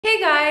Hey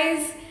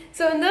guys,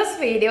 so in this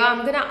video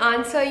I'm gonna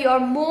answer your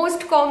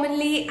most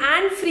commonly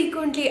and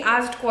frequently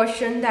asked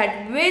question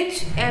that which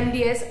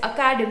MDS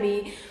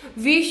academy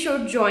we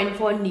should join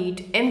for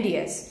NEET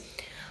MDS.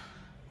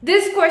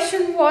 This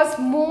question was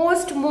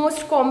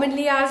most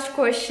commonly asked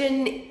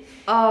question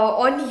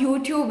on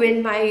YouTube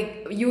in my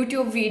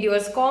YouTube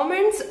videos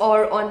comments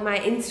or on my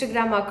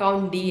Instagram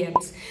account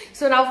DMs.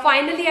 So now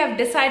finally I've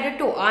decided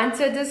to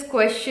answer this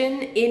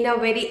question in a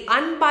very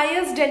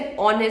unbiased and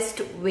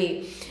honest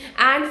way.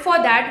 And for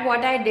that,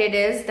 what I did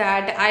is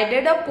that I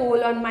did a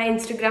poll on my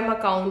Instagram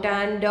account,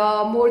 and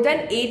more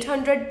than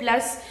 800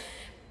 plus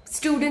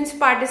students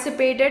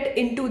participated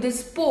into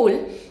this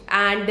poll,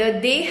 and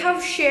they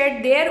have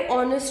shared their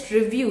honest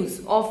reviews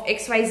of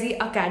XYZ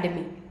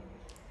Academy.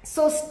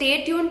 So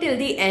stay tuned till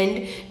the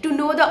end to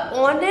know the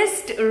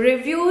honest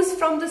reviews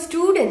from the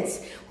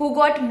students who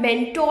got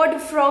mentored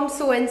from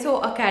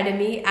so-and-so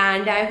academy,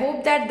 and I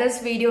hope that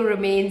this video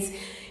remains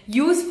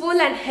useful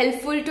and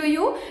helpful to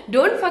you.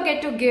 Don't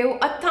forget to give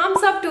a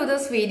thumbs up to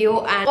this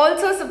video and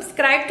also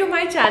subscribe to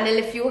my channel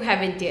if you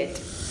haven't yet.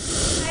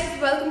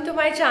 Guys, welcome to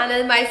my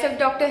channel. Myself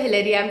Dr.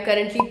 Hilary. I'm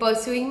currently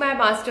pursuing my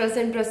masters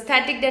in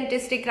prosthetic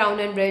dentistry, crown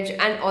and bridge,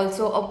 and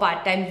also a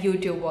part-time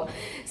YouTuber.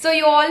 So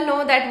you all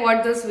know that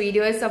what this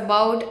video is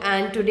about,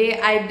 and today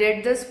I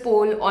did this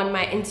poll on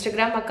my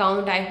Instagram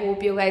account. I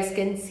hope you guys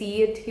can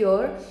see it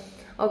here.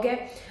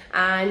 Okay,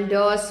 and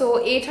so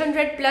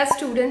 800 plus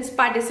students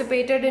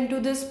participated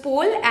into this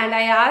poll, and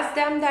I asked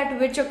them that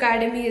which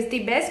academy is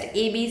the best,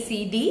 A, B,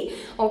 C, D.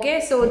 Okay,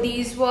 so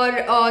these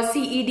were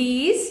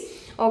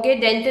CEDEES,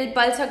 okay, Dental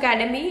Pulse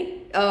Academy,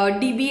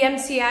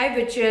 DBMCI,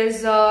 which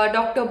is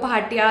Dr.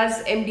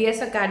 Bhatia's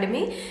MDS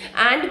Academy,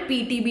 and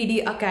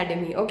PTBD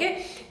Academy.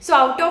 Okay, so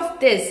out of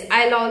this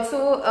I'll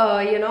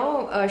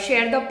also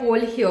share the poll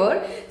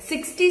here.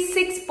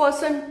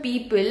 66%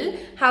 people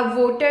have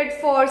voted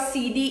for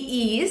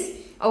CDEs,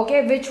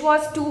 okay, which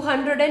was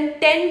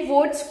 210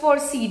 votes for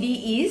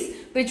CDEs,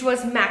 which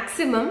was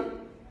maximum.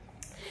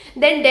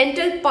 Then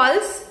Dental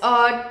Pulse,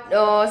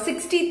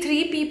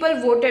 63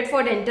 people voted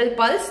for Dental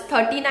Pulse,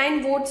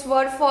 39 votes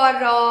were for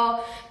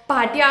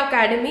Bhatia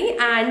Academy,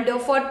 and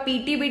for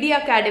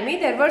PTBD Academy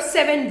there were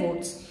 7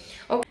 votes.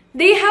 Okay.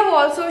 They have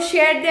also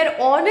shared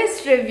their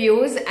honest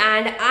reviews,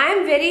 and I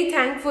am very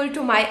thankful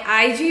to my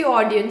IG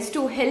audience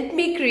to help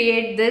me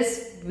create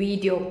this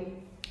video.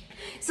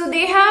 So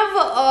they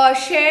have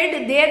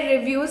shared their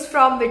reviews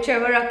from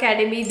whichever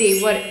academy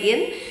they were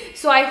in.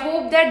 So I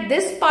hope that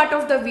this part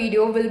of the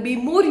video will be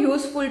more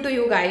useful to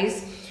you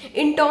guys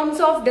in terms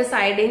of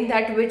deciding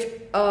that which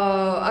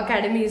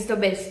academy is the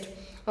best.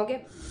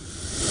 Okay.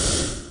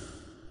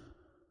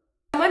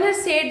 Someone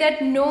has said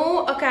that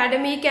no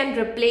academy can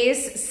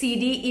replace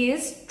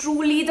CDEs,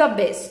 truly the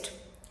best.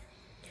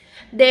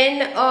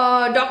 Then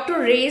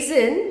Dr.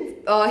 Raisin,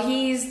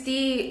 he is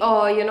the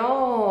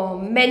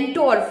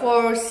mentor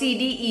for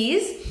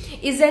CDEs,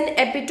 is an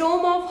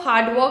epitome of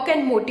hard work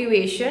and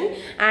motivation,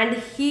 and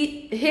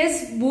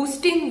his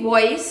boosting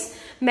voice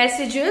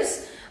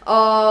messages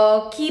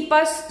keep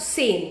us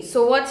sane.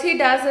 So what he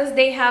does is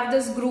they have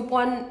this group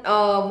on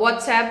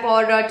WhatsApp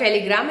or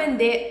Telegram, and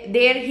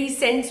there he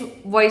sends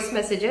voice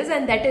messages,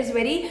 and that is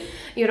very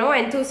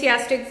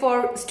enthusiastic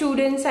for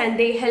students, and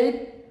they help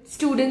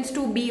students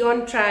to be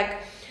on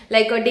track,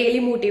 like a daily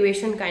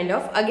motivation kind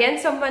of. Again,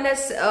 someone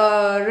has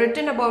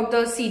written about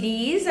the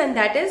CDEs, and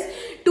that is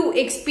to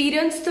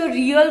experience the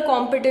real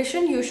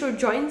competition you should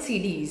join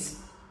CDEs.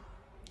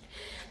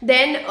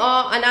 Then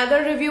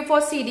another review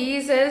for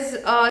CDEs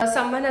is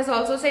someone has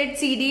also said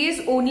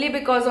CDEs only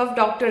because of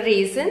Dr.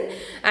 Raisin,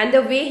 and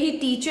the way he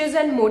teaches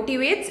and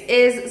motivates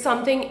is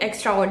something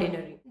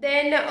extraordinary.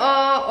 Then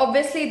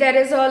obviously there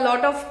is a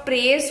lot of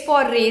praise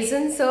for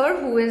Raisin sir,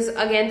 who is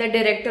again the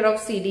director of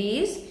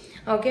CDEs.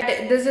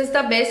 Okay, this is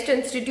the best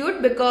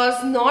institute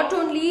because not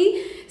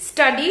only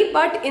study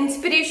but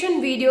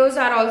inspiration videos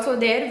are also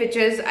there, which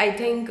is, I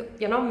think,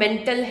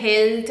 mental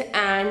health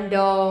and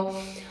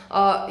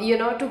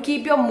to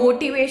keep your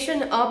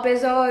motivation up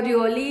is a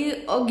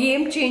really a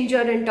game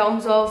changer in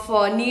terms of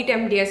NEET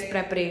MDS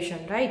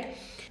preparation, right?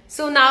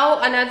 So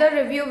now another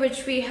review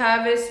which we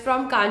have is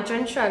from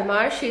Kanchan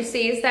Sharma. She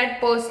says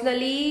that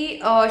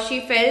personally she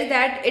felt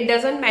that it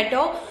doesn't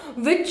matter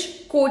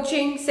which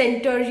coaching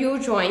center you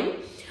join.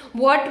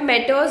 What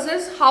matters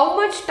is how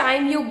much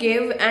time you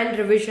give and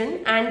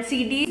revision, and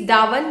CDE's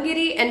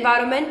Davangiri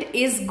environment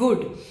is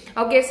good.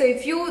 Okay, so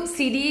if you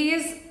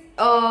CDEs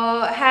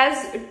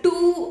has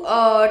two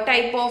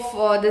type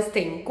of this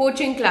thing,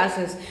 coaching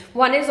classes.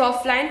 One is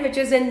offline, which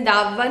is in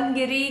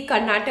Davangiri,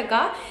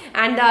 Karnataka,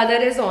 and the other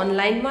is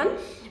online one.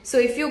 So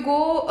if you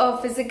go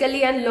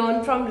physically and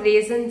learn from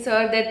Raisin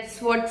sir,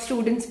 that's what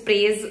students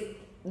praise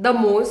the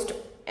most.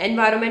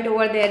 Environment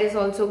over there is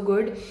also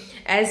good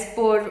as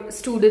per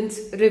students'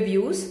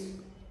 reviews.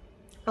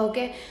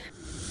 Okay.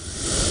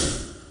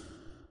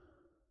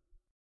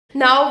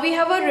 Now we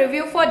have a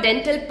review for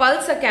Dental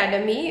Pulse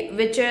Academy,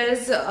 which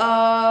is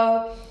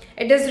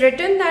it is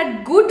written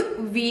that good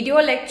video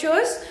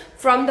lectures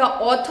from the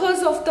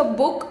authors of the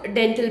book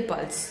Dental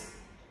Pulse.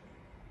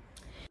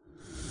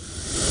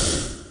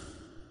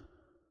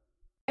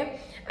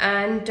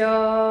 And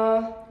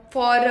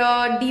for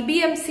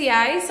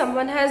DBMCI,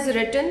 someone has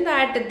written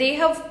that they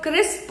have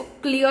crisp,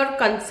 clear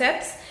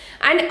concepts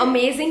and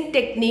amazing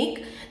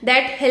technique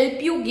that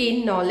help you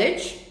gain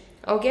knowledge.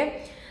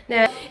 Okay.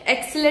 Now,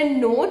 excellent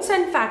notes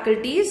and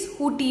faculties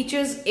who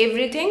teaches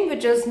everything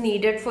which is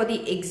needed for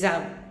the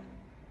exam.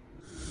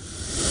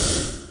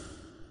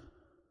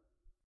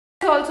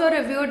 Also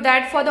reviewed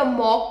that for the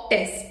mock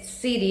test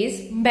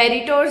series,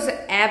 Meritor's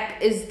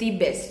app is the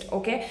best.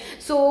 Okay,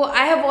 so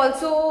I have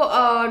also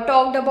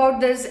talked about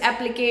this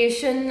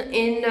application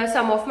in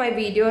some of my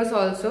videos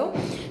also.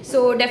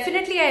 So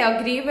definitely I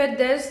agree with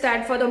this,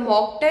 that for the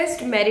mock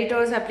test,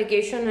 Meritor's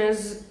application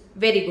is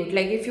very good.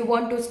 Like if you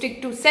want to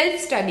stick to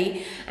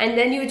self-study and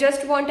then you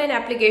just want an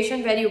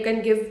application where you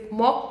can give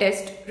mock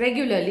test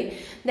regularly,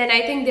 then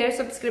I think their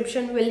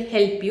subscription will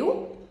help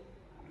you.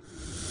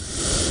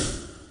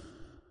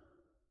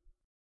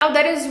 Now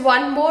there is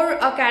one more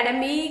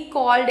academy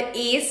called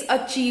ACE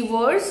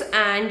Achievers,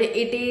 and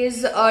it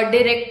is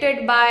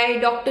directed by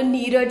Dr.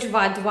 Neeraj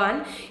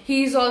Wadhwan.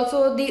 He is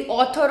also the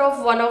author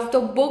of one of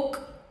the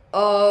book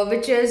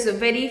which is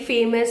very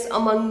famous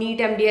among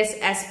NEET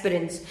MDS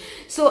aspirants.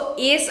 So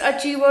ACE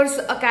Achievers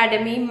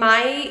Academy,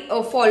 my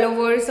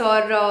followers or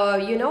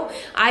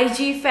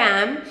IG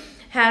fam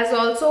has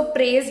also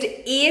praised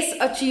ACE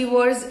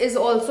Achievers is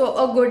also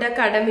a good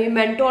academy.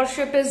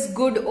 Mentorship is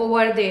good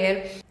over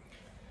there.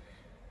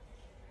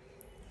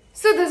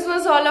 So this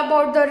was all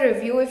about the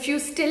review. If you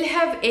still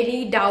have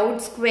any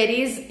doubts,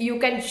 queries, you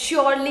can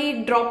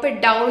surely drop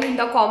it down in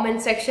the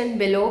comment section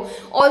below.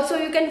 Also,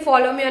 you can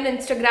follow me on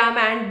Instagram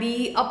and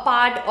be a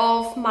part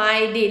of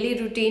my daily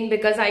routine,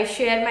 because I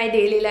share my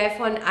daily life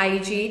on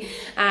IG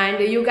and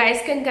you guys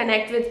can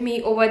connect with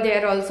me over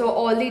there also.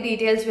 All the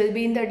details will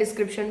be in the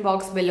description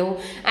box below.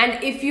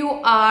 And if you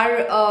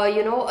are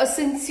a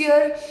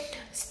sincere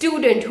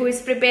student who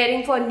is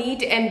preparing for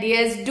NEET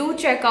MDS, do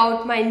check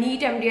out my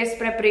NEET MDS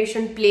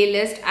preparation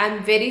playlist.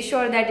 I'm very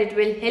sure that it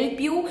will help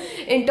you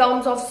in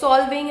terms of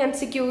solving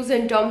MCQs,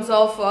 in terms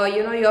of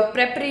your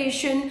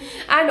preparation,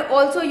 and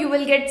also you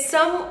will get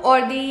some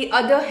or the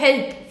other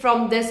help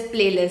from this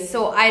playlist.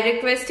 So I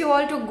request you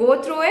all to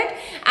go through it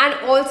and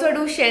also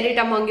do share it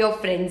among your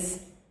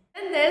friends.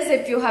 And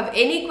if you have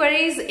any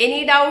queries,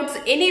 any doubts,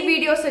 any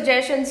video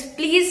suggestions,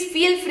 please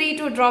feel free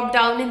to drop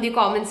down in the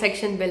comment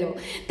section below.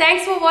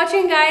 Thanks for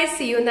watching guys.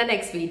 See you in the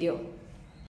next video.